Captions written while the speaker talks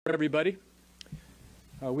Everybody.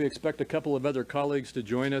 We expect a couple of other colleagues to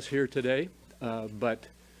join us here today, but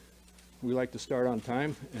we like to start on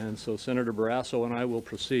time, and so Senator Barrasso and I will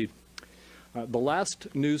proceed. The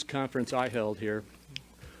last news conference I held here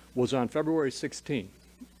was on February 16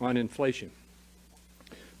 on inflation,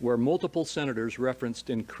 where multiple senators referenced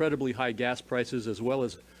incredibly high gas prices as well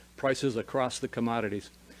as prices across the commodities.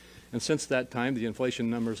 And since that time, the inflation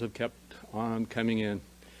numbers have kept on coming in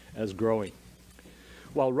as growing.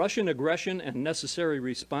 While Russian aggression and necessary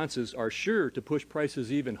responses are sure to push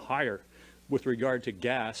prices even higher with regard to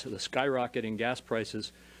gas, the skyrocketing gas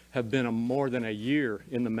prices have been more than a year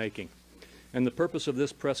in the making. And the purpose of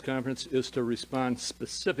this press conference is to respond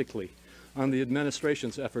specifically on the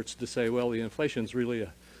administration's efforts to say, well, the inflation is really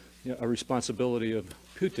a responsibility of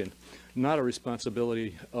Putin, not a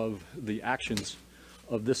responsibility of the actions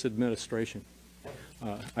of this administration.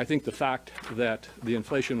 I think the fact that the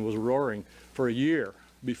inflation was roaring for a year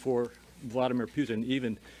before Vladimir Putin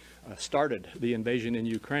even started the invasion in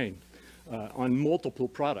Ukraine on multiple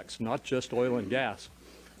products, not just oil and gas,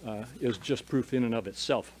 is just proof in and of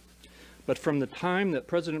itself. But from the time that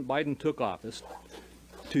President Biden took office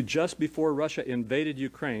to just before Russia invaded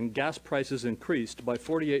Ukraine, gas prices increased by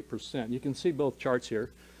 48%. You can see both charts here.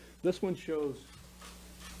 This one shows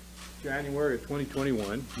January of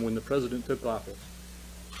 2021, when the president took office.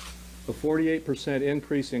 A 48%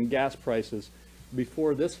 increase in gas prices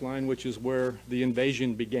before this line, which is where the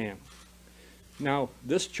invasion began. Now,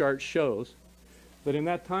 this chart shows that in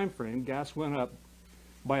that time frame, gas went up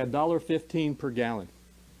by $1.15 per gallon.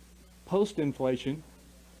 Post-inflation,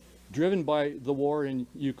 driven by the war in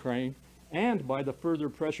Ukraine and by the further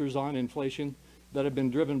pressures on inflation that have been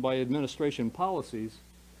driven by administration policies,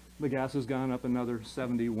 the gas has gone up another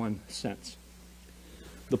 71 cents.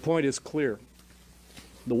 The point is clear.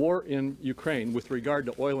 The war in Ukraine with regard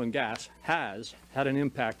to oil and gas has had an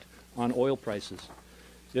impact on oil prices.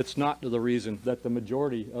 It's not the reason that the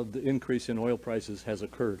majority of the increase in oil prices has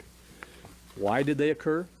occurred. Why did they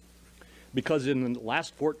occur? Because in the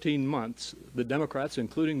last 14 months, the Democrats,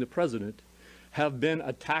 including the president, have been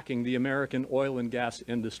attacking the American oil and gas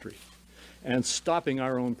industry and stopping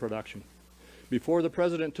our own production. Before the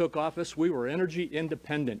president took office, we were energy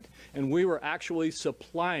independent, and we were actually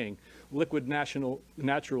supplying liquid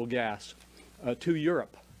natural gas to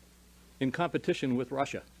Europe in competition with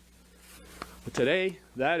Russia. But today,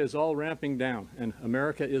 that is all ramping down, and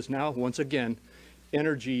America is now, once again,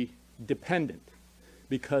 energy dependent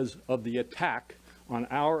because of the attack on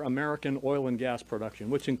our American oil and gas production,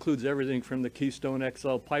 which includes everything from the Keystone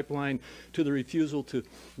XL pipeline to the refusal to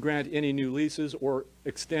grant any new leases or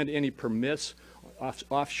extend any permits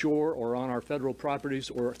offshore or on our federal properties,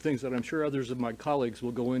 or things that I'm sure others of my colleagues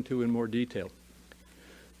will go into in more detail.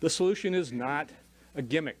 The solution is not a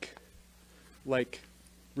gimmick like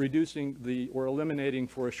reducing or eliminating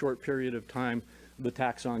for a short period of time the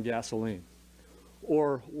tax on gasoline,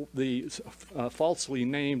 or the falsely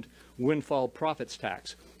named windfall profits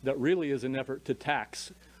tax that really is an effort to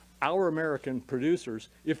tax our American producers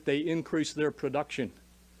if they increase their production.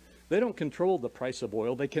 They don't control the price of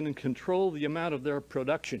oil. They can control the amount of their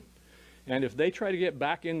production. And if they try to get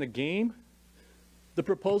back in the game, the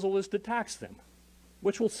proposal is to tax them,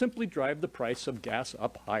 which will simply drive the price of gas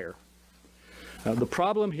up higher. The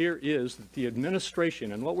problem here is that the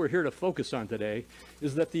administration, and what we're here to focus on today,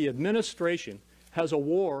 is that the administration has a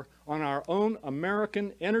war on our own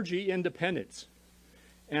American energy independence.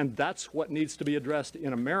 And that's what needs to be addressed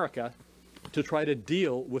in America to try to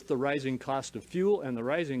deal with the rising cost of fuel and the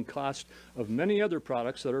rising cost of many other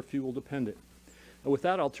products that are fuel dependent. And with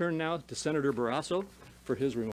that, I'll turn now to Senator Barrasso for his remarks.